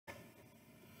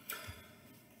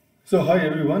So, hi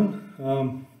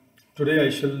everyone. Today I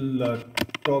shall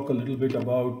talk a little bit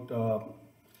about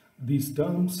these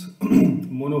terms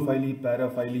monophyly,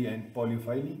 paraphyly, and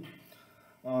polyphyly.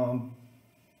 Um,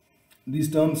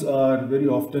 these terms are very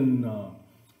often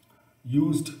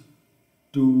used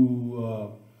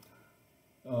to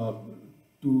uh,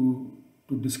 to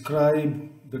describe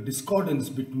the discordance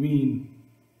between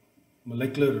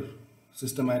molecular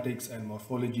systematics and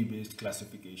morphology based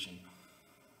classification.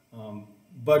 Um,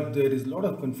 but there is a lot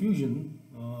of confusion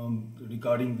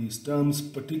regarding these terms,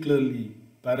 particularly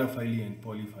paraphyly and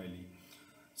polyphyly.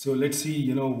 So let's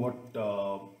see, what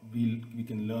we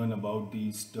can learn about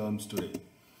these terms today.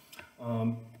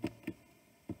 Um,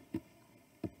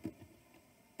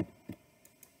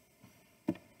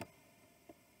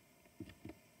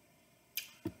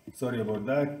 Sorry about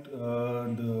that.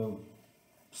 The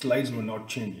slides were not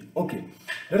changing. Okay,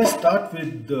 let us start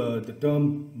with the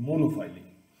term monophyly.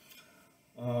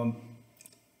 Um,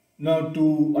 Now,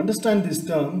 to understand this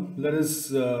term, let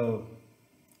us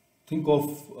think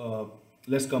of,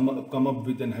 let's come up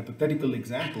with an hypothetical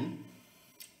example.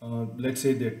 Let's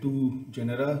say there are two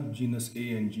genera, genus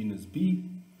A and genus B.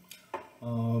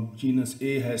 Genus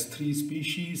A has three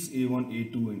species, A1,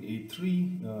 A2, and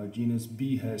A3. Genus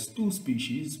B has two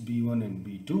species, B1 and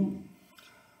B2.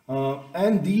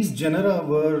 And these genera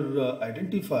were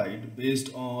identified based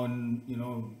on,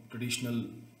 traditional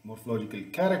morphological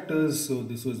characters. So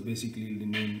this was basically the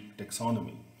name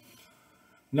taxonomy.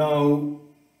 Now,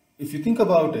 if you think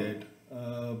about it,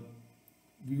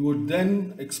 we would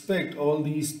then expect all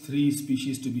these three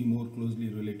species to be more closely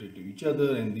related to each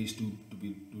other, and these two to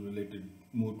be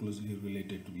more closely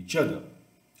related to each other,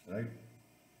 right?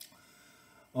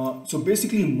 So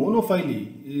basically,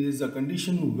 monophyly is a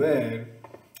condition where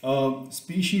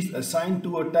species assigned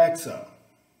to a taxa,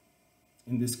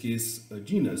 in this case a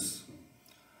genus,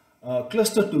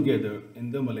 cluster together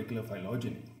in the molecular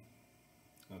phylogeny.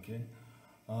 Okay.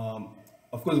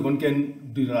 Of course, one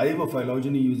can derive a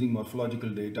phylogeny using morphological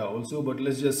data also, but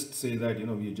let's just say that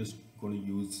we are just going to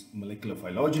use molecular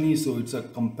phylogeny. So it's a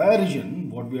comparison.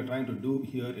 What we are trying to do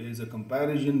here is a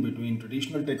comparison between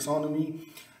traditional taxonomy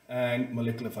and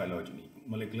molecular phylogeny,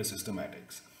 molecular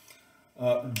systematics.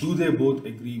 Do they both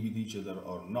agree with each other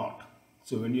or not?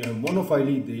 So when you have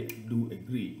monophyly, they do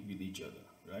agree with each other,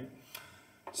 right?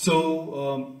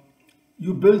 So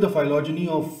you build the phylogeny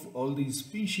of all these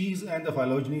species, and the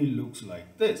phylogeny looks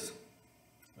like this,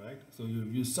 right? So you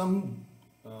use some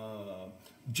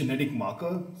genetic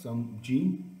marker, some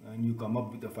gene, and you come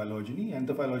up with a phylogeny, and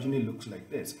the phylogeny looks like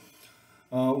this,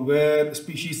 where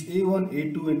species A1,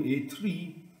 A2, and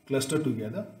A3 cluster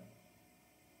together,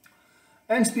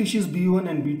 and species B1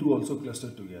 and B2 also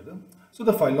cluster together. So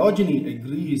the phylogeny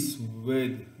agrees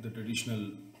with the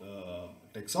traditional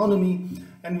taxonomy,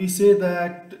 and we say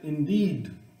that indeed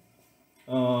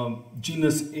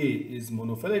genus A is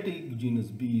monophyletic, genus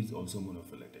B is also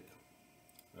monophyletic,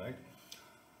 right?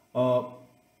 Uh,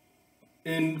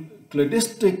 in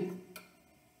cladistic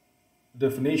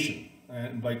definition,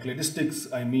 and by cladistics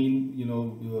I mean,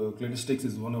 cladistics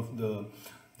is one of the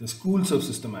schools of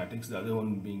systematics, the other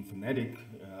one being phonetic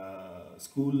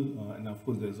school, and of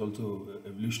course there's also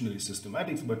evolutionary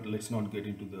systematics, but let's not get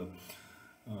into the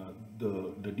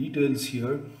details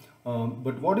here.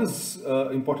 But what is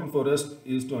important for us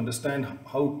is to understand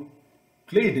how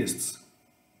cladists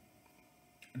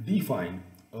define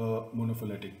a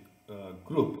monophyletic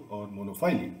group or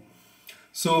monophyly.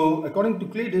 So according to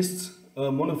cladists,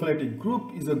 a monophyletic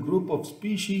group is a group of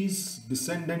species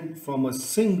descendant from a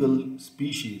single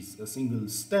species, a single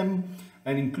stem,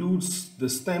 and includes the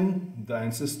stem, the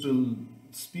ancestral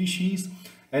species,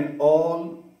 and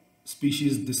all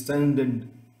species descendant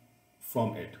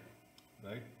from it,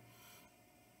 right?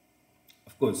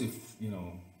 Of course, if you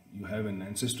have an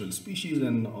ancestral species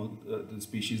and all the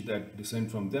species that descend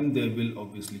from them, they will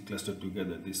obviously cluster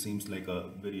together. This seems like a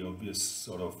very obvious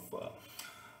sort of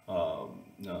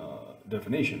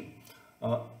definition.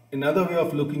 Another way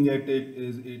of looking at it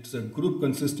is it's a group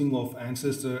consisting of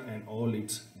ancestor and all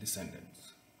its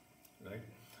descendants, right?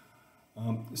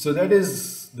 So that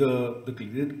is the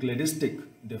cladistic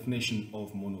definition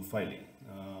of monophyly.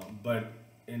 But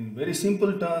in very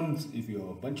simple terms, if you have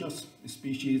a bunch of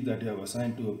species that you have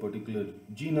assigned to a particular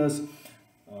genus,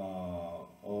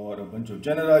 or a bunch of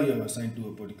genera you have assigned to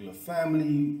a particular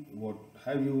family, what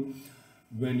have you,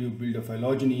 when you build a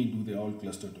phylogeny, do they all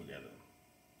cluster together,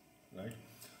 right?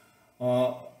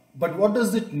 But what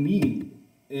does it mean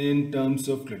in terms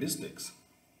of cladistics?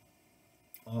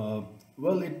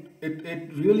 Well,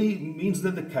 it really means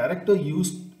that the character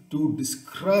used to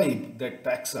describe that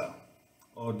taxa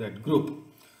or that group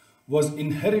was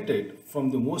inherited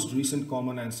from the most recent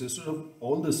common ancestor of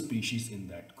all the species in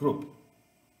that group.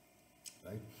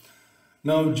 Right?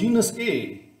 Now, genus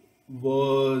A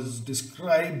was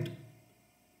described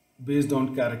based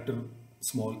on character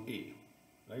small a.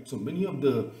 Right? So many of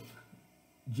the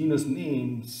genus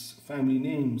names, family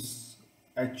names,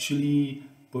 actually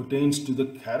pertains to the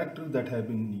character that have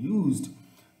been used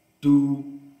to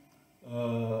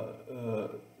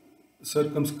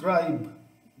circumscribe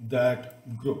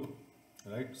that group,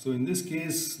 right? So in this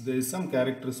case, there is some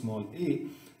character small a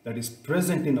that is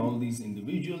present in all these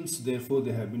individuals, therefore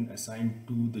they have been assigned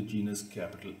to the genus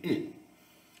capital A,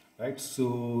 right?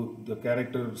 So the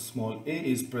character small a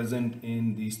is present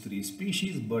in these three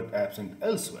species but absent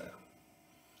elsewhere,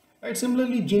 right?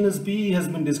 Similarly, genus B has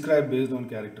been described based on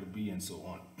character B and so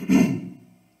on.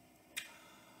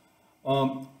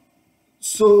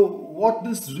 So what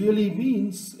this really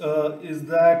means is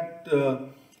that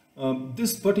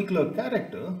this particular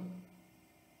character,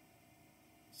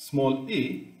 small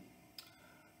a,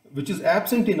 which is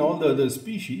absent in all the other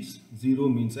species, 0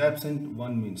 means absent,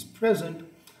 1 means present,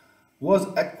 was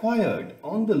acquired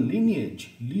on the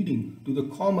lineage leading to the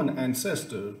common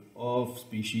ancestor of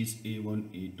species A1,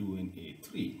 A2 and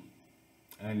A3.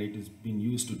 And it is being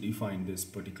used to define this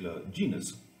particular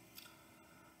genus.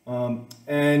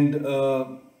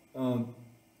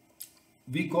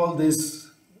 We call this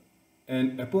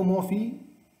an apomorphy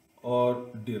or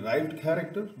derived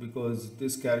character because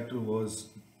this character was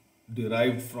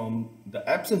derived from the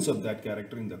absence of that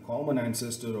character in the common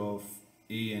ancestor of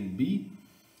A and B.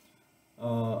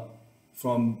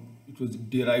 It was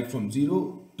derived from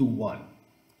 0 to 1,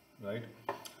 right?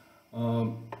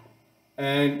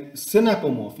 And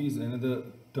synapomorphy is another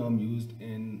term used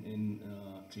in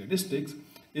cladistics,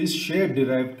 is shared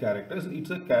derived characters. It's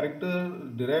a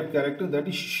derived character that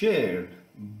is shared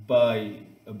by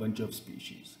a bunch of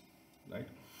species, right?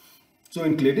 So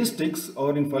in cladistics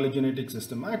or in phylogenetic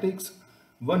systematics,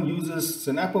 one uses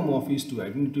synapomorphies to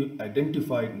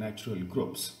identify natural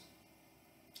groups.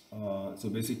 So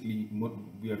basically,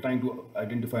 we are trying to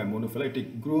identify a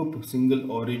monophyletic group, single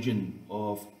origin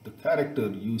of the character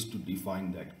used to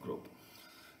define that group.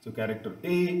 So character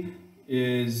A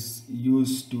is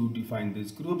used to define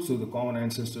this group. So the common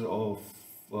ancestor of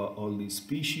all these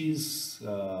species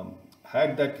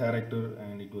had that character,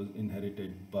 and it was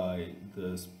inherited by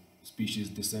the species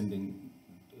descending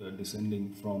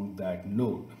from that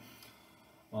node.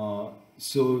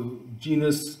 So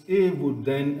genus A would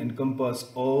then encompass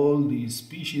all these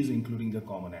species, including the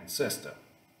common ancestor.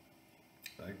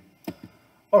 Right?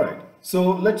 All right.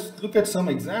 So let's look at some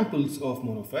examples of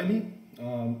monophyly,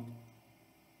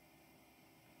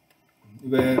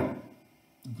 where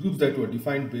groups that were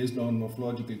defined based on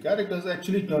morphological characters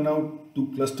actually turn out to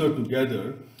cluster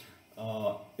together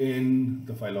in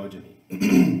the phylogeny.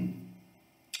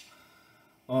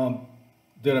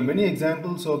 There are many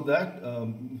examples of that.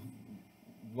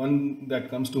 One that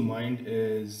comes to mind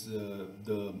is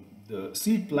the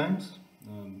seed plants.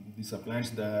 These are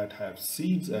plants that have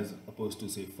seeds as opposed to,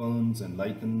 say, ferns and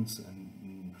lichens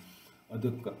and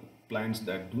other plants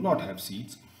that do not have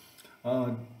seeds.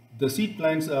 The seed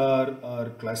plants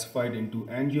are classified into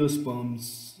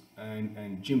angiosperms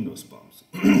and gymnosperms.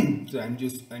 So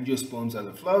angiosperms are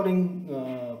the flowering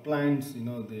plants. You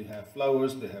know, they have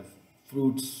flowers, they have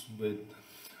fruits with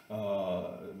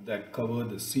that cover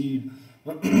the seed.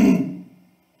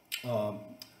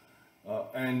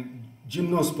 And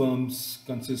gymnosperms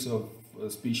consist of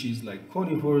species like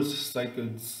conifers,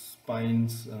 cycads,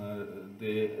 pines.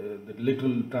 The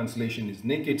literal translation is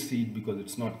naked seed because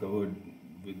it's not covered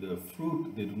with the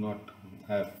fruit. They do not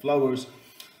have flowers.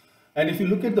 And if you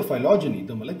look at the phylogeny,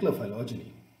 the molecular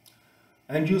phylogeny,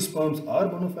 angiosperms are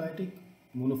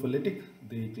monophyletic,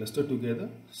 they cluster together.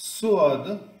 So are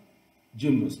the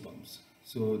gymnosperms.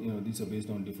 So, you know, these are based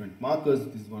on different markers.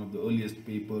 This is one of the earliest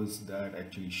papers that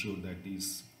actually showed that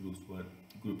these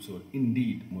groups were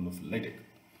indeed monophyletic.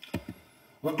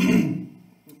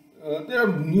 There are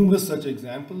numerous such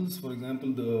examples. For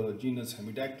example, the genus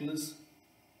Hemidactylus.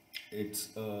 It's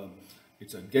a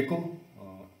gecko,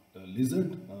 a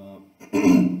lizard.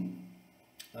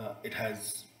 It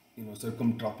has, you know,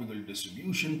 circumtropical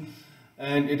distribution,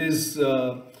 and it is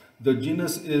the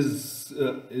genus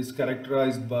is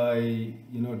characterized by,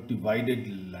 you know, divided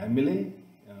lamellae.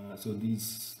 So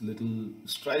these little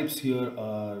stripes here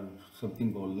are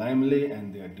something called lamellae,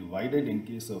 and they are divided. In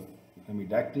case of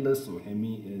Hemidactylus, so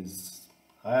hemi is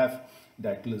half,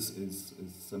 dactylus is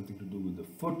something to do with the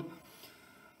foot,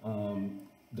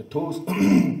 the toes.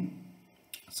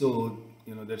 So,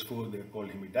 you know, therefore they are called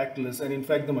Hemidactylus, and in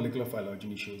fact the molecular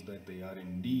phylogeny shows that they are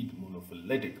indeed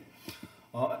monophyletic.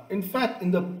 In fact,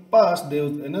 in the past, there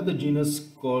was another genus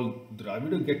called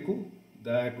Dravida gecko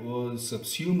that was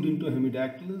subsumed into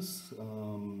Hemidactylus.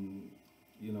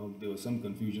 There was some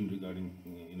confusion regarding,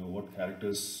 what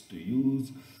characters to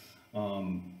use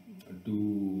um,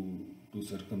 to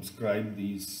circumscribe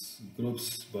these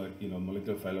groups, but,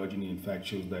 molecular phylogeny in fact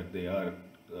shows that they are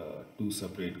two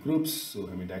separate groups. So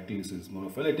Hemidactylus is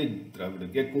monophyletic, Dravida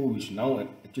gecko, which now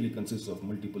actually consists of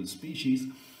multiple species,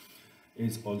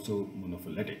 is also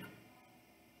monophyletic.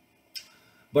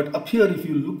 But up here, if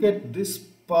you look at this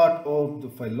part of the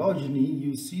phylogeny,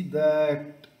 you see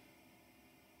that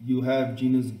you have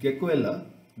genus Geckoella,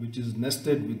 which is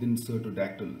nested within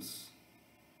Cyrtodactylus.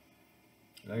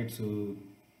 Right, so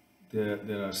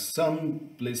there are some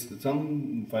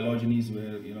phylogenies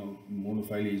where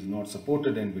monophyly is not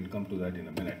supported, and we'll come to that in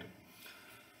a minute.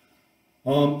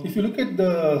 If you look at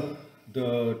the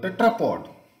tetrapod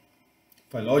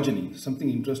phylogeny, something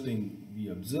interesting we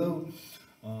observe.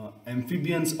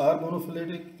 Amphibians are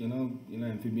monophyletic.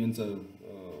 Amphibians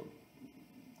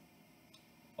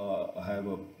have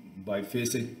a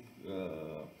biphasic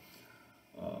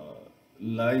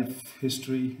life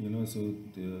history. So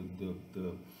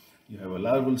you have a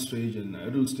larval stage and an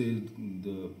adult stage.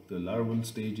 The larval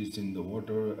stage is in the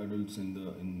water, adults in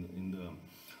the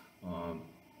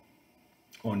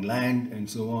on land, and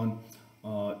so on.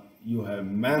 You have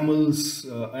mammals,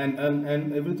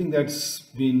 and everything that's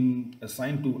been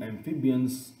assigned to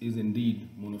amphibians is indeed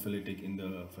monophyletic in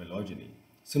the phylogeny.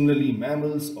 Similarly,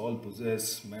 mammals all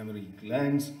possess mammary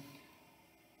glands,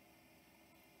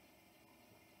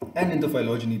 and in the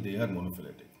phylogeny they are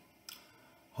monophyletic.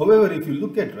 However, if you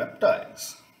look at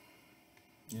reptiles,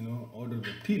 order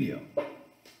Reptilia,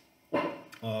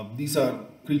 these are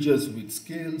creatures with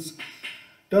scales.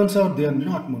 Turns out they are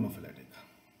not monophyletic,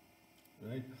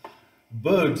 right?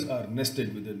 Birds are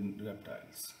nested within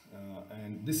reptiles,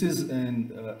 and this is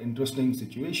an interesting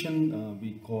situation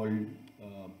we call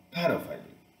paraphyly.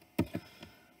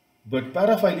 But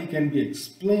paraphyly can be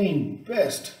explained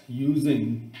best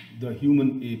using the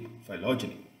human-ape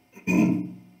phylogeny.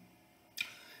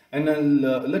 And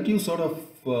I'll let you sort of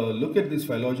look at this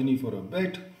phylogeny for a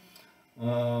bit.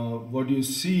 What you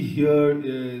see here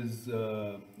is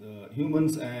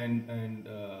humans and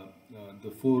the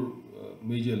four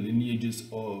major lineages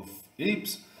of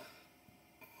apes.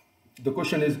 The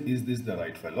question is this the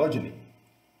right phylogeny?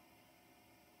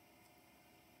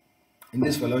 In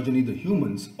this phylogeny, the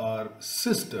humans are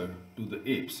sister to the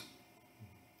apes.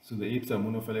 So the apes are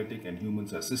monophyletic and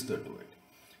humans are sister to it,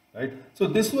 right? So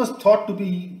this was thought to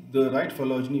be the right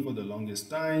phylogeny for the longest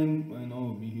time.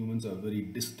 We humans are very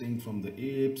distinct from the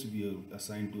apes. We are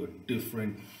assigned to a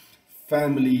different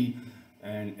family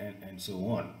and so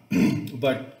on.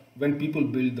 But when people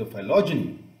built the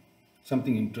phylogeny,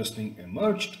 something interesting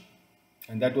emerged,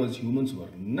 and that was humans were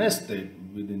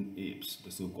nested within apes,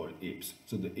 the so-called apes.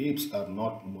 So the apes are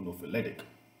not monophyletic.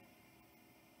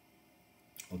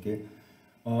 Okay,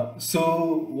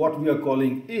 so what we are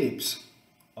calling apes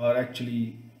are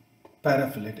actually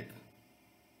paraphyletic.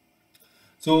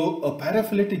 So a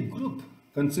paraphyletic group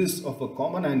consists of a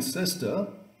common ancestor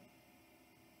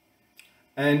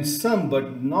and some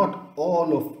but not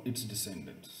all of its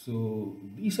descendants. So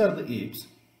these are the apes,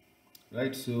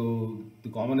 right? So the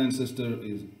common ancestor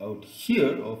is out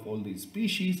here of all these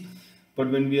species, but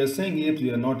when we are saying apes,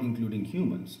 we are not including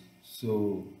humans.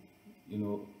 So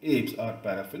apes are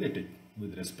paraphyletic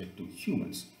with respect to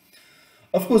humans.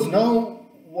 Of course, now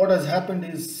what has happened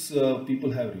is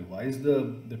people have revised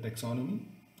the taxonomy,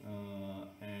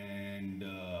 and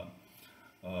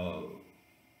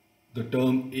the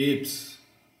term apes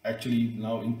actually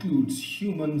now includes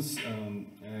humans,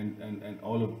 and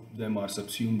all of them are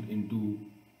subsumed into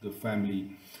the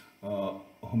family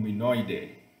Hominoidae,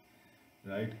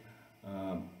 right?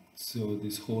 So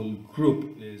this whole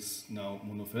group is now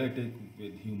monophyletic,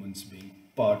 with humans being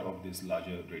part of this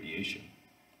larger radiation,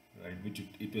 right? Which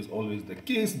it was always the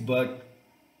case, but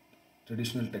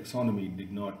traditional taxonomy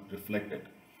did not reflect it.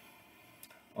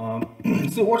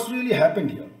 So what's really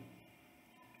happened here?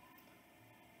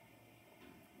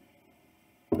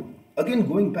 Again,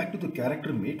 going back to the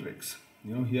character matrix,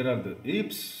 here are the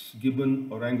apes, gibbon,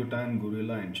 orangutan,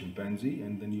 gorilla, and chimpanzee,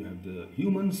 and then you have the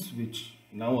humans, which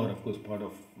now are of course part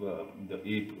of the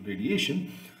ape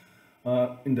radiation.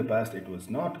 In the past it was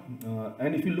not.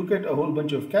 And if you look at a whole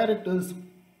bunch of characters,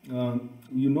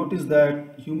 you notice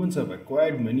that humans have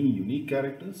acquired many unique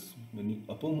characters, many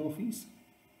apomorphies,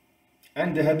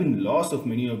 and there have been loss of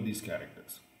many of these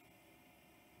characters,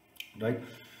 right?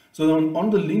 So on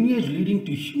the lineage leading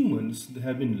to humans, there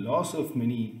have been loss of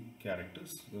many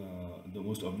characters. The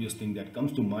most obvious thing that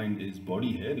comes to mind is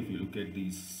body hair. If you look at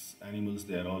these animals,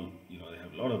 they are all, they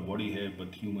have a lot of body hair,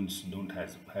 but humans don't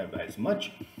have as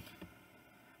much.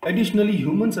 Additionally,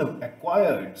 humans have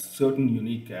acquired certain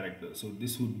unique characters. So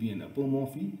this would be an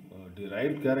apomorphy,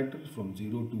 derived character from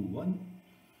 0 to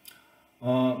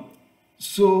 1.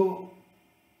 So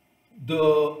the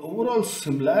overall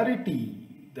similarity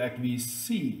that we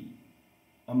see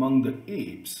among the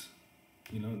apes,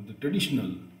 the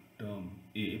traditional term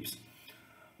apes,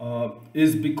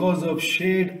 is because of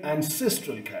shared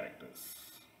ancestral characters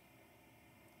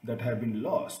that have been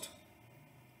lost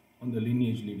on the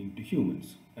lineage leading to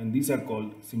humans, and these are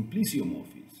called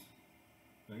simpliciomorphies.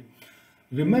 Right?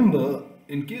 Remember,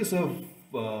 in case of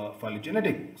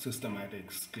phylogenetic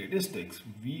systematics, cladistics,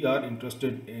 we are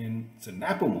interested in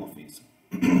synapomorphies,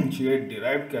 shared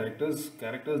derived characters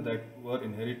that were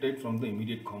inherited from the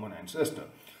immediate common ancestor.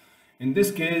 In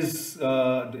this case,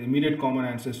 the immediate common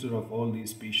ancestor of all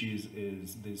these species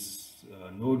is this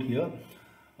node here.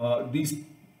 These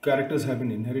characters have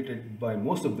been inherited by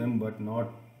most of them, but not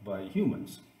by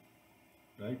humans,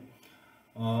 right?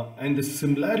 And the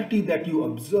similarity that you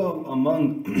observe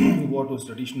among what was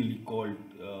traditionally called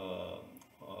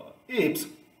apes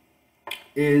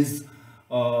is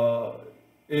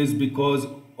because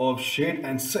of shared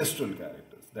ancestral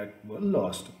characters that were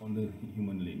lost on the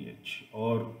human lineage,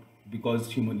 or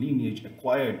because human lineage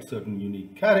acquired certain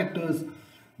unique characters,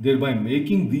 thereby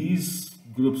making these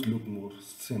groups look more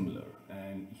similar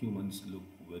and humans look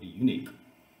very unique.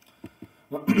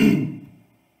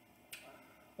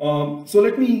 So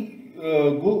let me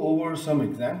go over some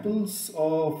examples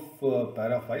of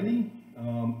paraphyly.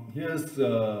 Here's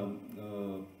a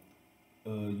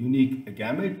unique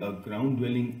agamid, a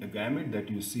ground-dwelling agamid that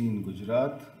you see in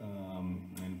Gujarat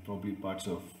and probably parts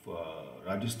of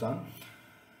Rajasthan.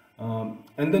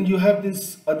 And then you have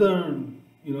this other,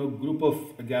 group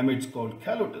of agamids called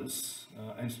calotus.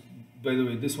 And by the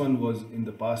way, this one was in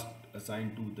the past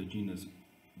assigned to the genus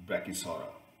Brachysaura,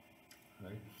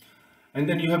 right? And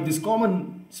then you have this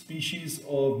common species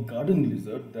of garden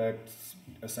lizard that's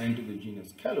assigned to the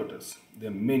genus Calotus. There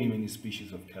are many, many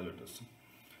species of Calotus.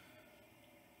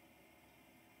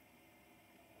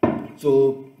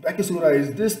 So Brachysaura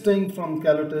is distinct from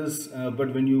Calotus,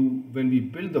 but when we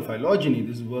build the phylogeny,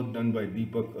 this is work done by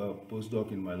Deepak, a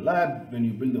postdoc in my lab. When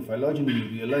you build the phylogeny, you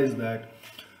realize that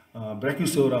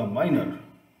Brachysaura minor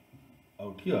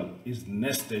out here is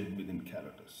nested within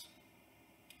Calotus,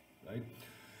 right?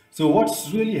 So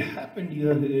what's really happened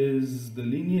here is the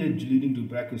lineage leading to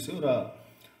Brachysaura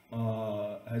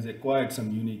has acquired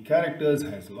some unique characters,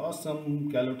 has lost some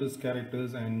Calotus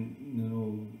characters, and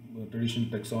traditional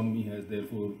taxonomy has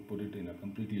therefore put it in a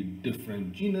completely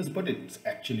different genus, but it's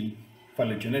actually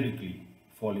phylogenetically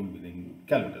falling within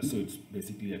Calotus, so it's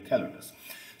basically a Calotus.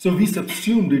 So we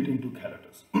subsumed it into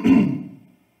Calotus.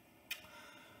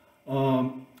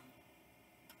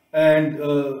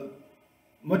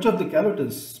 Much of the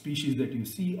Calotus species that you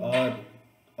see are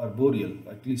arboreal,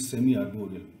 at least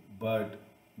semi-arboreal, but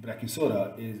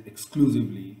Brachysaura is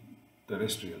exclusively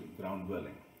terrestrial,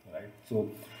 ground-dwelling, right? So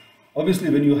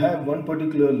obviously when you have one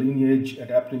particular lineage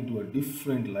adapting to a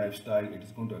different lifestyle, it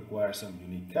is going to acquire some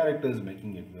unique characters,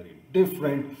 making it very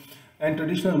different. And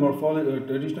traditional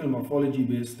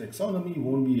morphology-based taxonomy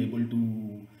won't be able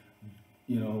to,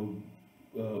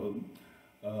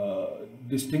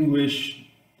 distinguish,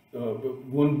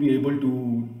 won't be able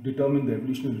to determine the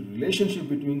evolutionary relationship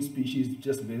between species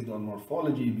just based on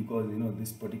morphology, because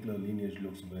this particular lineage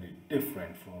looks very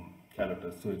different from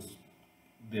Calotus, so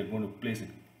they're going to place it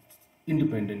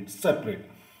independent, separate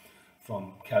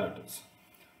from Calotus.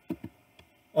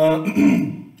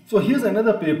 So here's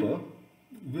another paper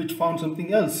which found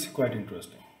something else quite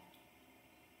interesting.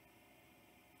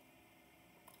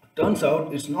 Turns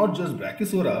out it's not just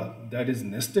Brachysaura that is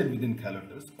nested within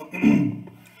Calotus.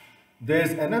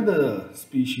 There's another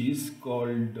species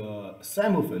called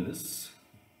Samophilus,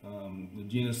 the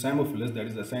genus Samophilus, that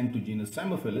is assigned to genus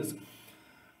Samophilus,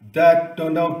 that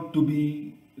turned out to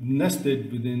be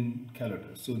nested within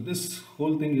Calotus. So this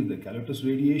whole thing is the Calotus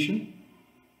radiation.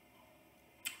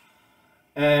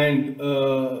 And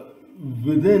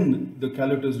within the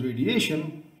Calotus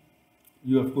radiation,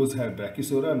 you of course have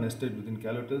Brachysaura nested within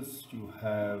Calotus. You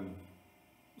have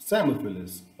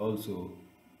Samophilus also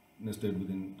nested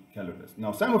within Calotus.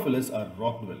 Now Samophilus are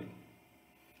rock dwelling,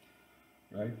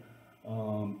 right?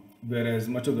 Whereas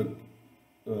much of the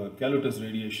Calotus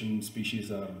radiation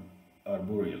species are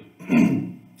arboreal.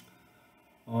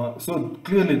 So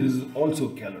clearly this is also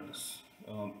Calotus.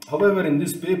 However, in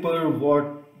this paper,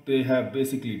 what they have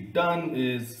basically done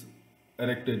is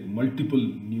erected multiple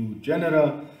new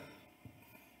genera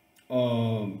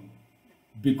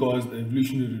because the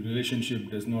evolutionary relationship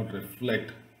does not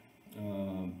reflect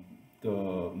uh,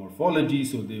 the morphology,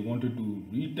 so they wanted to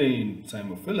retain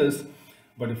Cymophilus.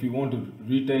 But if you want to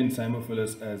retain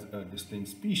Cymophilus as a distinct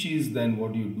species, then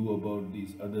what do you do about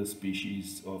these other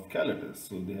species of Calatus?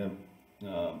 So they have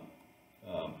uh,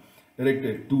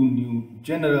 erected two new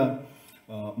genera,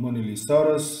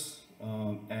 Monelysaurus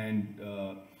and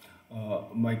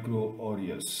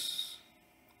Microaureus,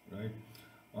 right?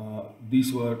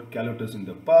 These were Calatus in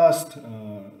the past,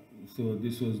 so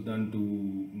this was done to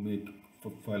make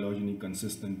phylogeny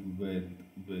consistent with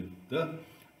the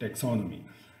taxonomy.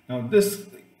 Now this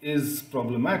is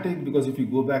problematic because if you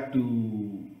go back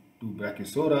to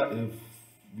Brachiosaura, if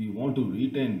we want to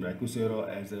retain Brachiosaura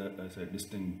as a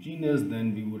distinct genus,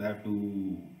 then we would have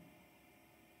to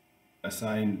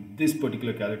assign this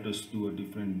particular Calatus to a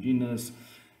different genus,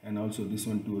 and also this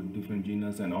one to a different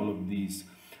genus, and all of these,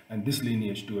 and this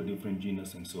lineage to a different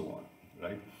genus, and so on,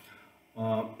 right?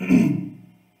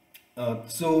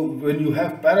 So when you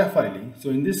have paraphyly,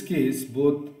 so in this case,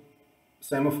 both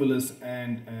Cymophilus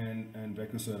and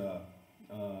Brachiosaura,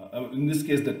 in this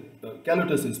case, the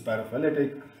Calatus is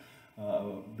paraphyletic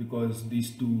because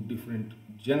these two different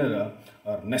genera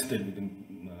are nested within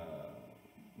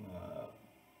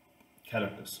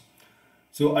Calatus.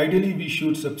 So ideally, we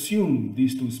should subsume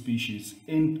these two species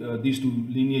in these two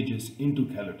lineages into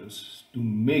Calatus to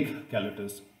make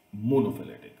Calatus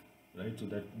monophyletic, right? So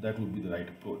that would be the right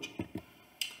approach.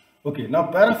 Okay,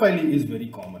 now paraphyly is very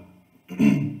common,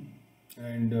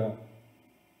 and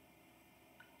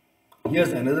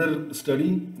here's another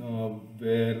study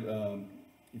where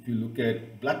if you look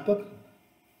at blackbuck,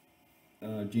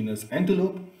 genus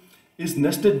antelope, is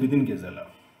nested within Gazella,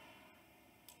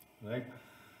 right?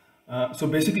 So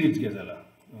basically it's Gazella,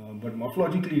 but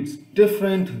morphologically it's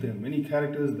different. There are many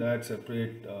characters that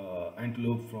separate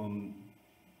antelope from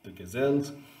the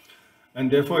gazelles, and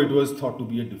therefore it was thought to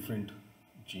be a different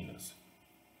genus.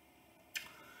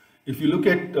 If you look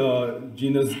at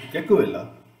genus Geckowella,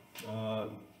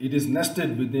 it is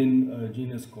nested within a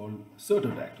genus called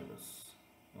Cyrtodactylus.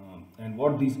 And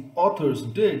what these authors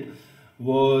did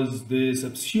was they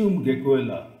subsumed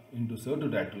Geckowella into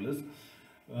Cyrtodactylus,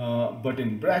 but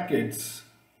in brackets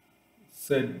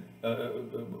said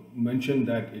mentioned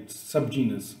that it's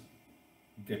subgenus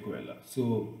Geckowella.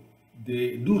 So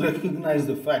they do recognize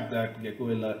the fact that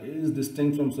Geckowella is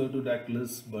distinct from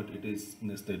Cyrtodactylus, but it is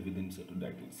nested within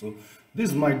Cyrtodactylus. So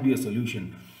this might be a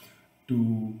solution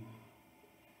to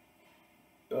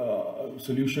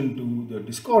the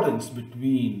discordance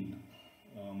between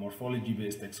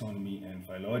morphology-based taxonomy and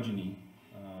phylogeny,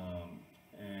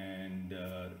 and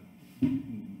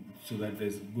so that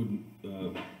there's good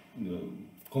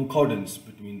concordance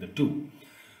between the two.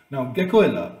 Now,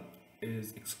 Geckowella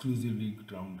is exclusively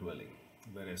ground dwelling,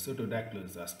 whereas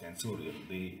Cyrtodactylus are stansorial.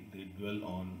 They dwell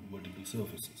on vertical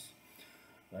surfaces,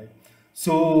 right?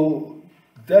 So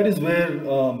that is where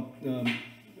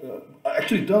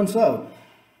actually turns out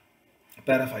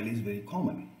paraphyly is very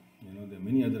common. You know, there are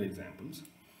many other examples.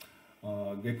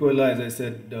 Geckowella, as I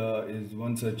said, is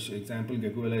one such example.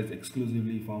 Geckowella is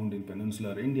exclusively found in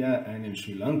peninsular India and in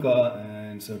Sri Lanka,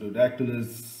 and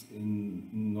Cyrtodactylus in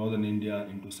northern India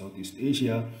into Southeast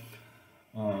Asia.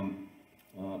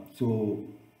 So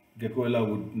Geckowella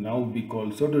would now be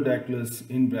called Cyrtodactylus,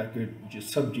 in bracket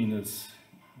just subgenus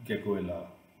Geckowella,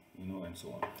 you know, and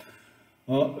so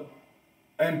on.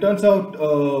 And turns out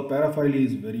paraphyly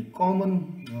is very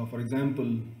common. For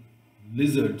example,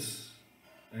 lizards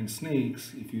and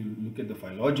snakes, if you look at the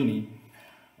phylogeny,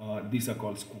 these are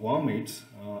called squamates.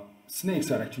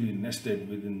 Snakes are actually nested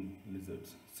within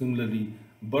lizards. Similarly,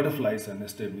 butterflies are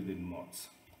nested within moths,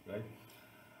 right?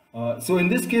 So in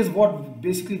this case, what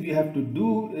basically we have to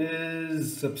do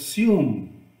is subsume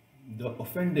the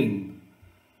offending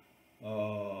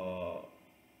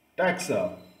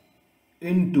taxa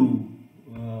into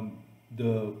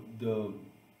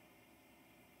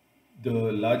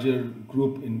the larger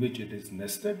group in which it is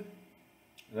nested,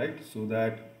 right? So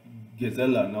that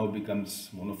Gazella now becomes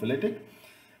monophyletic,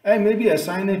 and maybe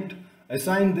assign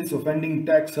this offending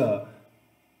taxa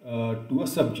to a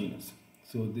subgenus.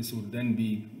 So this would then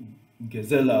be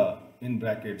Gazella in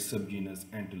brackets subgenus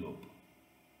antelope,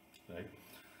 right?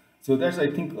 So that's,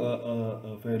 I think,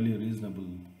 a fairly reasonable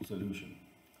solution.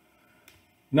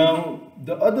 Now,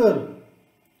 the other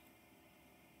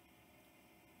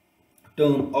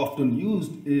term often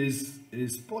used is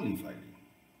polyphyly.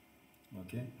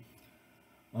 Okay.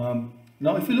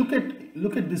 Now, if you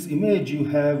look at this image, you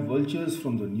have vultures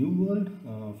from the New World,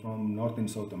 from North and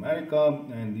South America,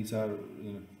 and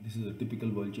this is a typical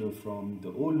vulture from the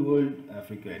Old World,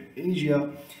 Africa and Asia.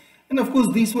 And of course,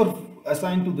 these were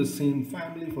assigned to the same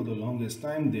family for the longest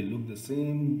time. They look the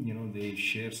same, they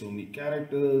share so many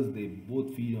characters. They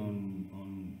both feed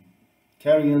on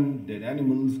carrion, dead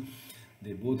animals.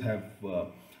 They both have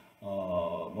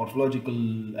morphological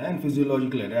and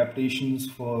physiological adaptations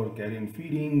for carrion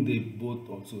feeding. They both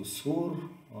also soar,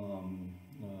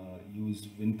 use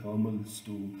wind thermals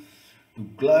to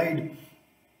glide.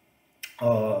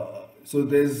 So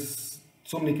there's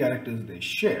so many characters they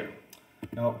share.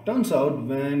 Now, turns out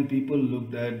when people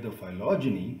looked at the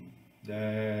phylogeny,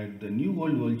 that the New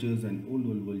World vultures and Old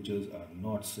World vultures are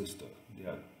not sister. They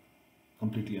are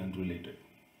completely unrelated,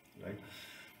 right?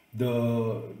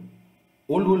 The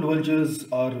Old World vultures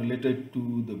are related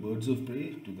to the birds of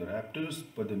prey, to the raptors,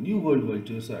 but the New World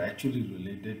vultures are actually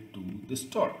related to the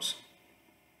storks.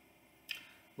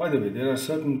 By the way, there are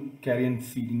certain carrion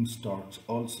feeding storks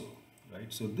also,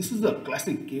 right? So this is a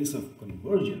classic case of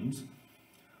convergence.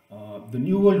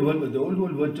 The Old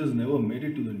World vultures never made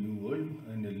it to the New World,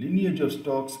 and the lineage of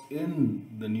storks in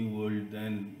the New World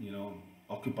then,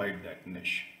 occupied that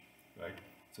niche, right?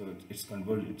 So it's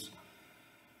convergence.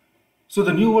 So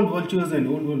the New World vultures and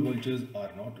Old World vultures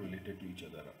are not related to each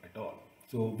other at all.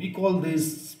 So we call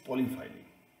this polyphyly,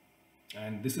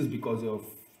 and this is because of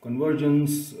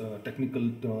convergence. Technical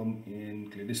term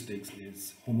in cladistics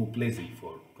is homoplasy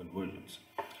for convergence.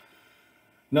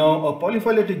 Now, a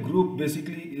polyphyletic group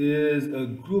basically is a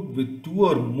group with two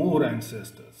or more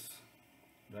ancestors,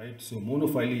 right? So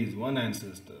monophyly is one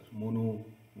ancestor,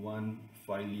 one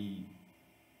phyly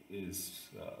is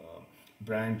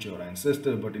branch or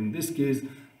ancestor, but in this case,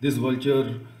 this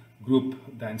vulture group,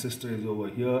 the ancestor is over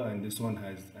here, and this one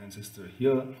has ancestor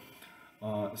here,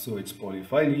 so it's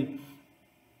polyphyly.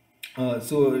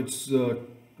 So it's two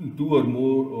or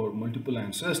more or multiple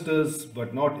ancestors,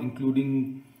 but not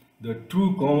including the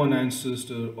true common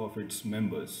ancestor of its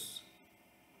members,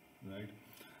 right?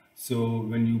 So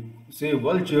when you say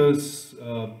vultures,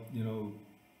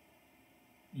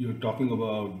 you're talking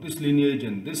about this lineage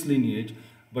and this lineage,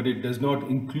 but it does not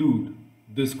include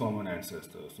this common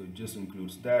ancestor. So it just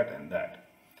includes that and that.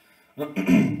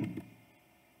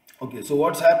 Okay, so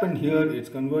what's happened here? It's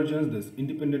convergence, this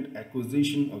independent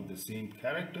acquisition of the same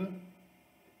character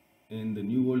in the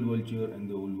New World vulture and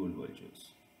the Old World vultures,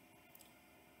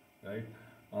 right?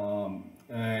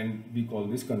 And we call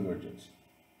this convergence.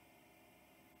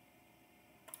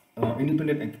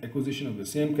 Independent acquisition of the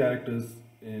same characters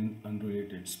in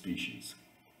unrelated species.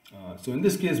 So in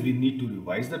this case, we need to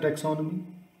revise the taxonomy,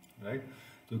 right?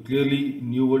 So clearly,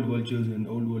 New World vultures and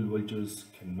Old World vultures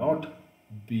cannot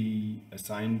be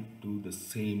assigned to the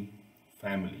same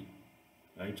family,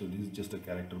 right? So this is just a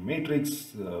character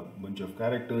matrix, a bunch of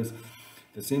characters.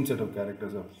 The same set of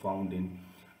characters are found in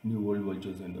New World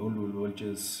vultures and Old World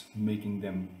vultures, making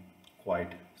them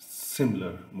quite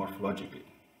similar morphologically.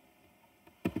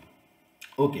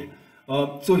 Okay,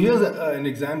 so here's an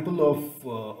example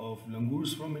of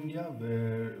langurs from India,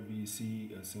 where we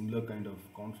see a similar kind of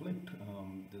conflict.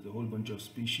 There's a whole bunch of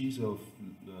species of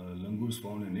langurs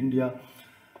found in India,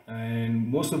 and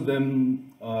most of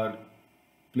them are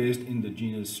placed in the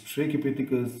genus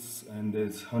Trachypithecus, and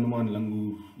there's Hanuman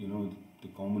langur, the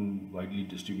common widely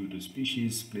distributed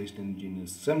species, placed in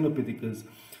genus Semnopithecus.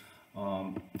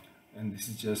 And this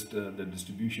is just the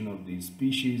distribution of these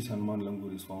species. Hanuman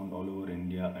langur is found all over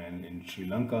India and in Sri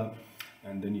Lanka.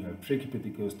 And then you have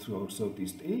Trachypithecus throughout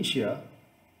Southeast Asia,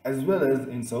 as well as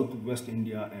in Southwest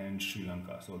India and Sri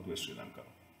Lanka, Southwest Sri Lanka,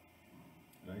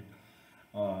 right?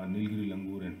 Nilgiri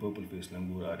langur and purple-faced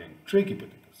langur are in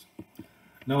Trachypithecus.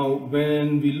 Now,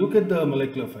 when we look at the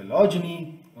molecular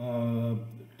phylogeny,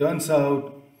 turns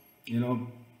out,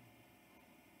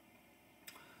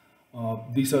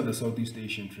 these are the Southeast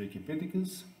Asian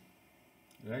Trachypithecus,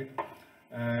 right?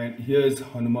 And here's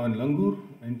Hanuman langur,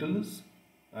 Entellus,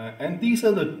 and these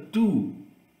are the two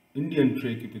Indian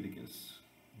Trachypithecus.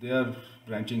 They are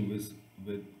branching with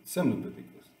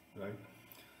Semnopithecus, right?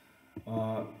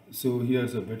 So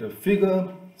here's a better figure.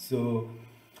 So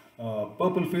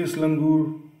purple-faced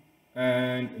langur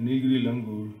and Nilgiri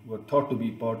langur were thought to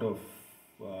be part of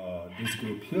this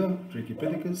group here,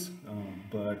 Trachypithecus,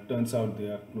 but turns out they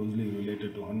are closely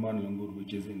related to Hanuman langur,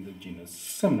 which is in the genus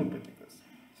Semnopithecus.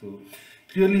 So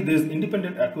clearly there's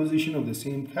independent acquisition of the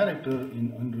same character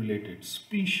in unrelated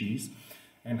species.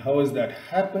 And how has that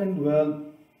happened? Well,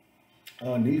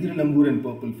 Nilgiri langur and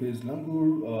purple-faced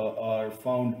langur are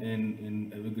found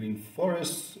in evergreen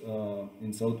forests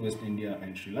in Southwest India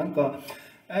and Sri Lanka.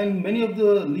 And many of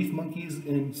the leaf monkeys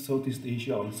in Southeast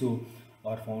Asia also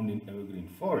are found in evergreen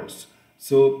forests.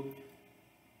 So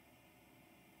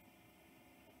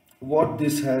what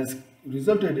this has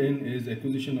resulted in is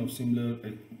acquisition of similar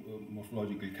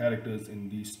morphological characters in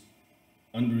these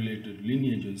unrelated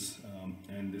lineages,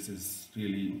 and this is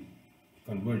really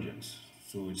convergence.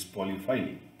 So it's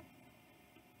polyphyly.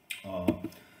 Uh,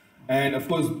 and of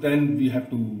course, then we have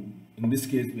to, in this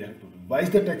case, we have to revise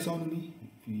the taxonomy.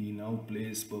 We now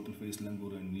place purple-faced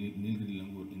langur and Nilgiri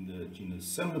langur in the genus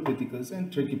Semnopithecus,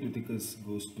 and Trachypithecus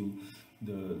goes to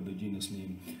the genus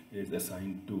name is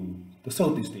assigned to the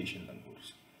Southeast Asian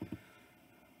langurs.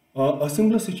 A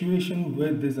similar situation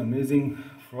with this amazing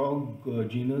frog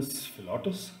genus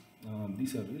Philotus.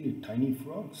 These are really tiny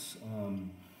frogs.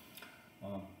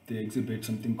 They exhibit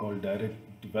something called direct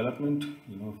development,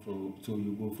 so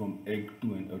you go from egg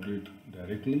to an adult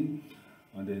directly.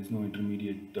 There is no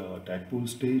intermediate tadpole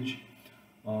stage.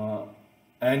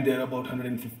 And there are about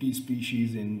 150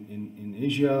 species in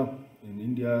Asia, in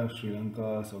India, Sri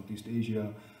Lanka, Southeast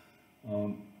Asia.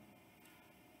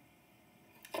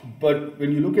 But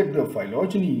when you look at the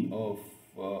phylogeny of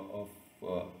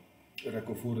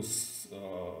Rhacophorus,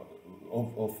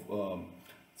 of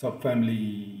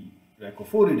subfamily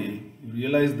Rhacophoridae, you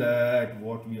realize that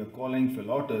what we are calling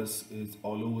Philotus is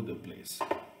all over the place,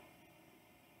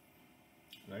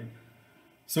 right?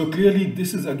 So clearly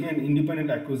this is again independent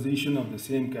acquisition of the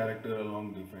same character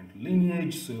along different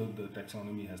lineage, so the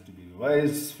taxonomy has to be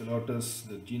revised. Philotus,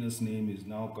 the genus name, is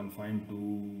now confined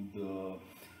to the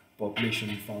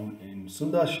population found in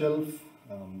Sunda Shelf,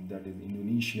 that is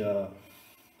Indonesia,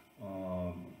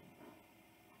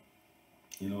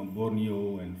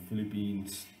 Borneo and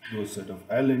Philippines, those set of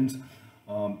islands.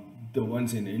 The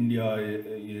ones in India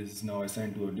is now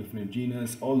assigned to a different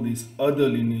genus. All these other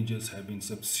lineages have been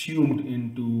subsumed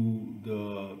into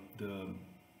the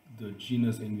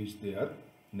genus in which they are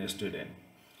nested in,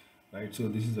 right? So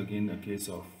this is again a case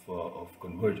of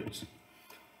convergence.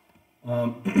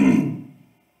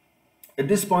 At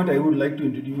this point, I would like to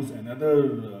introduce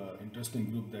another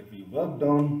interesting group that we worked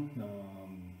on,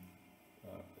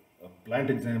 a plant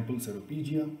example,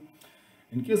 Ceropegia.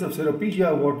 In case of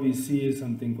Ceropegia, what we see is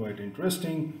something quite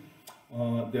interesting.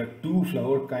 There are two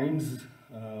flower kinds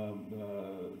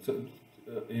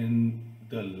in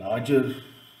the larger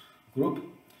group.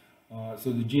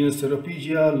 So the genus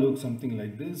Ceropegia looks something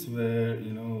like this, where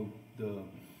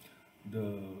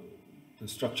the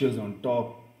structures on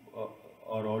top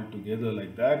are all together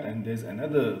like that, and there's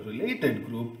another related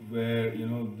group where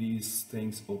these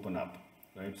things open up,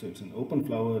 right? So it's an open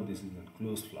flower, this is a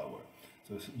closed flower.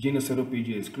 So genus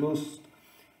Ceropegia is closed,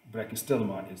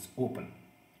 Brachystelma is open,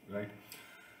 right?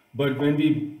 But when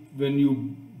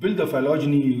you build the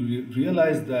phylogeny, you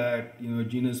realize that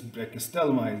genus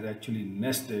Brachystelma is actually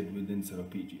nested within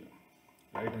Ceropegia,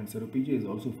 right? And Ceropegia is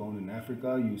also found in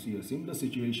Africa. You see a similar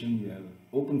situation. You have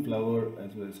open flower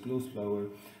as well as closed flower,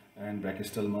 and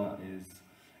Brachystelma is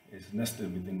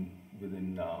nested within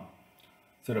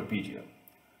Ceropegia.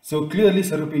 So clearly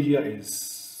Ceropegia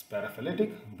is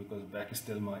paraphyletic because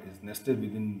Brachystelma is nested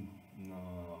within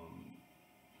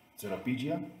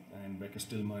Ceropegia, and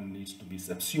Brachystelma needs to be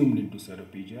subsumed into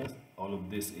Ceropegia. All of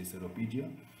this is Ceropegia.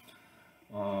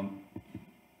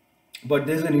 But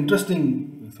there's an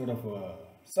interesting sort of a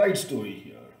side story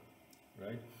here,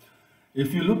 right?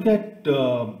 If you look at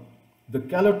the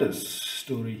Calotus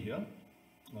story here,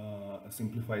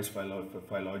 simplifies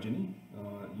phylogeny.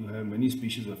 You have many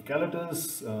species of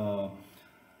Calotus.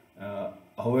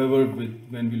 However,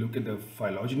 when we look at the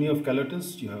phylogeny of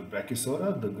Calotus, you have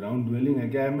Brachysaura, the ground-dwelling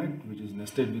agamid, which is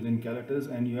nested within Calotus,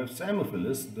 and you have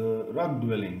Cymophilus, the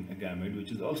rock-dwelling agamid,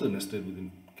 which is also nested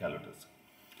within Calotus.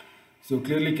 So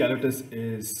clearly, Calotus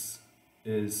is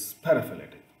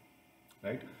paraphyletic,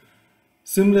 right?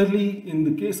 Similarly, in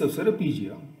the case of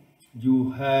Ceropegia,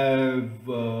 you have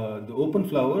the open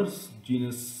flowers,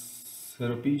 genus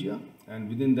Ceropegia, and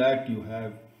within that you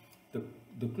have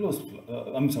the closed.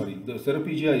 The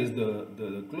Ceropegia is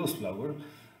the closed flower,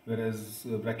 whereas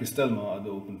Brachystelma are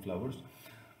the open flowers,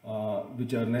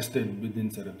 which are nested within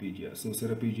Ceropegia. So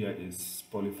Ceropegia is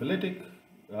polyphyletic.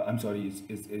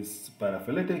 Is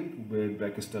paraphyletic, where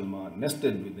Brachystelma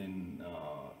nested within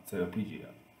Ceropegia.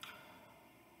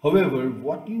 However,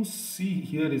 what you see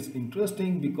here is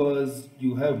interesting because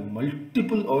you have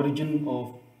multiple origin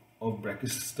of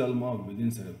Brachystelma within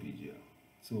Ceropegia.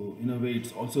 So in a way,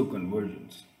 it's also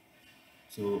convergence.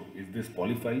 So is this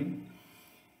polyphyly?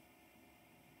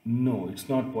 No, it's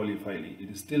not polyphyly.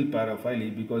 It is still paraphyly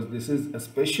because this is a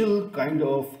special kind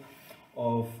of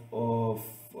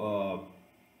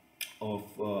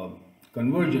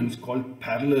convergence called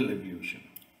parallel evolution,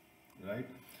 right?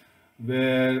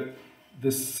 Where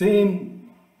the same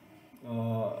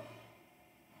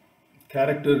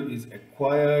character is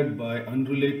acquired by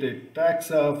unrelated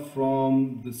taxa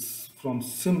from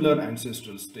similar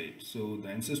ancestral state. So the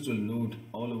ancestral node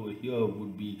all over here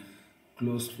would be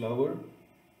closed flower,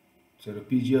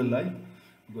 Ceropegia-like,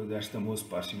 because that's the most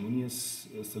parsimonious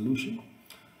solution.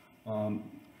 Um,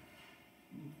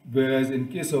 Whereas in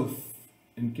case of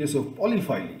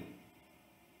polyphyly,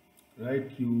 right,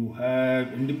 you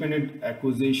have independent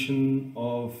acquisition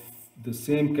of the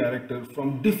same character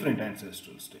from different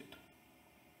ancestral state.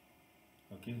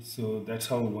 Okay, so that's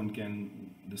how one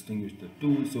can distinguish the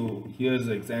two. So here's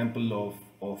an example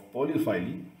of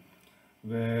polyphyly,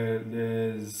 where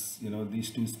there's, these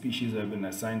two species have been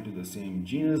assigned to the same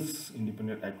genus,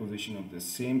 independent acquisition of the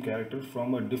same character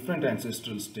from a different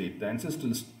ancestral state. The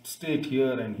ancestral state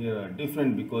here and here are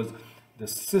different because the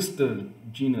sister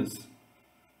genus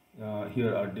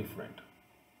here are different,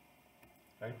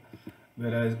 right?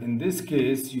 Whereas in this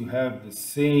case, you have the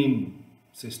same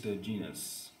sister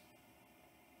genus,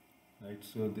 right?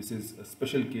 So this is a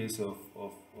special case of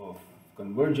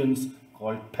convergence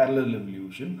called parallel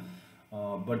evolution.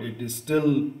 But it is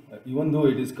still, even though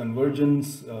it is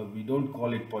convergence, we don't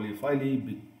call it polyphyly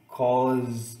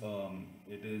because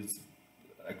it is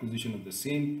acquisition of the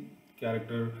same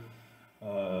character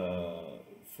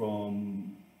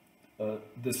from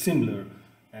the similar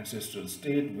ancestral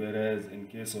state, whereas in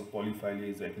case of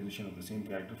polyphyly is acquisition of the same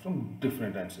character from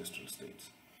different ancestral states,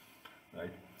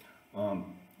 right?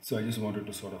 So I just wanted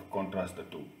to sort of contrast the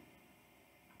two.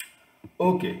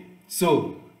 Okay,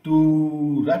 so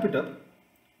to wrap it up,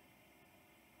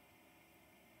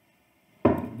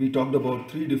 we talked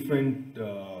about three different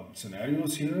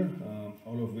scenarios here,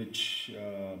 all of which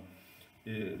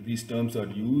these terms are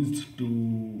used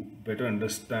to better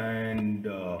understand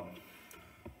or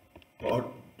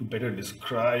to better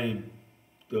describe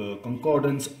the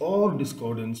concordance or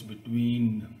discordance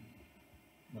between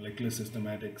molecular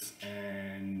systematics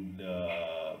and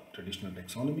traditional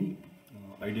taxonomy.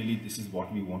 Ideally, this is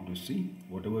what we want to see.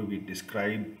 Whatever we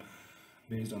describe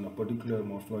based on a particular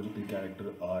morphological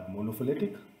character are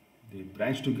monophyletic. They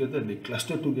branch together, they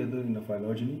cluster together in a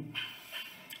phylogeny.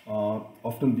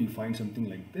 Often we find something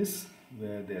like this,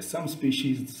 where there are some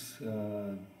species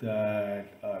that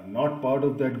are not part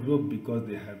of that group because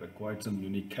they have acquired some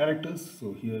unique characters.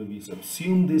 So here we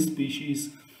subsume this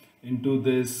species into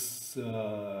this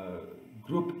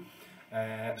group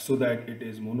so that it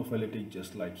is monophyletic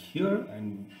just like here.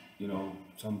 And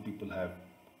some people have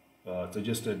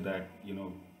suggested that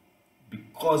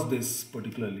because this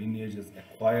particular lineage has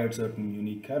acquired certain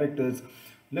unique characters,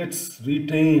 let's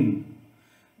retain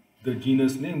the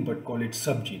genus name but call it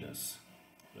subgenus,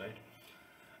 right?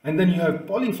 And then you have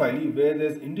polyphyly, where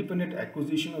there's independent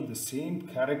acquisition of the same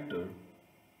character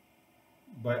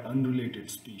by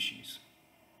unrelated species,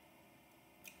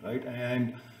 right?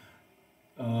 And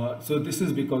so this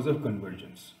is because of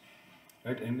convergence,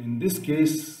 right? And in this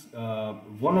case,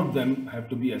 one of them have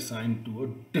to be assigned to a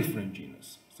different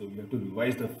genus. So we have to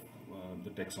revise the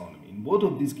taxonomy. In both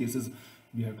of these cases,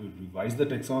 we have to revise the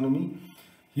taxonomy.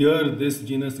 Here, this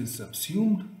genus is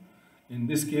subsumed. In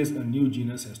this case, a new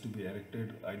genus has to be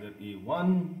erected. Either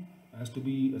A1 has to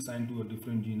be assigned to a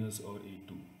different genus or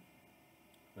A2,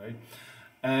 right?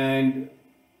 And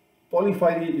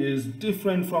polyphyly is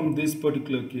different from this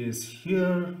particular case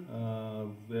here,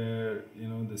 where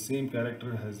the same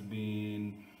character has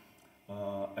been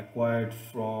acquired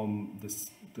from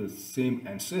the same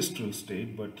ancestral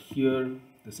state, but here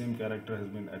the same character has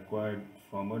been acquired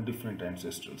from a different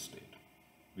ancestral state,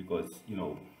 because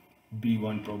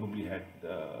B1 probably had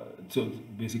so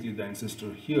basically the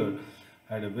ancestor here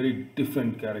had a very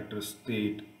different character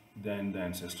state than the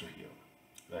ancestor here,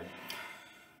 right?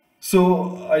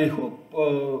 So I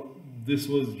hope this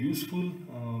was useful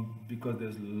because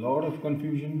there's a lot of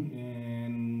confusion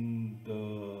in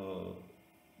the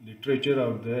literature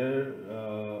out there.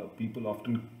 People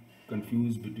often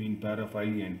confuse between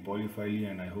paraphyly and polyphyly,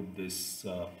 and I hope this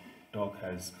talk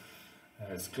has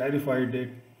clarified it.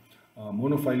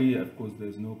 Monophyly, of course,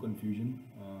 there's no confusion,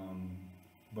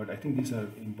 but I think these are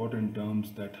important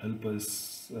terms that help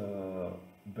us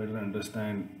better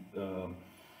understand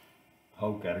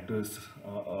how characters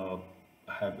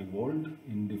have evolved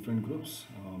in different groups.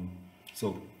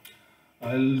 So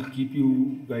I'll keep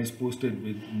you guys posted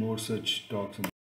with more such talks.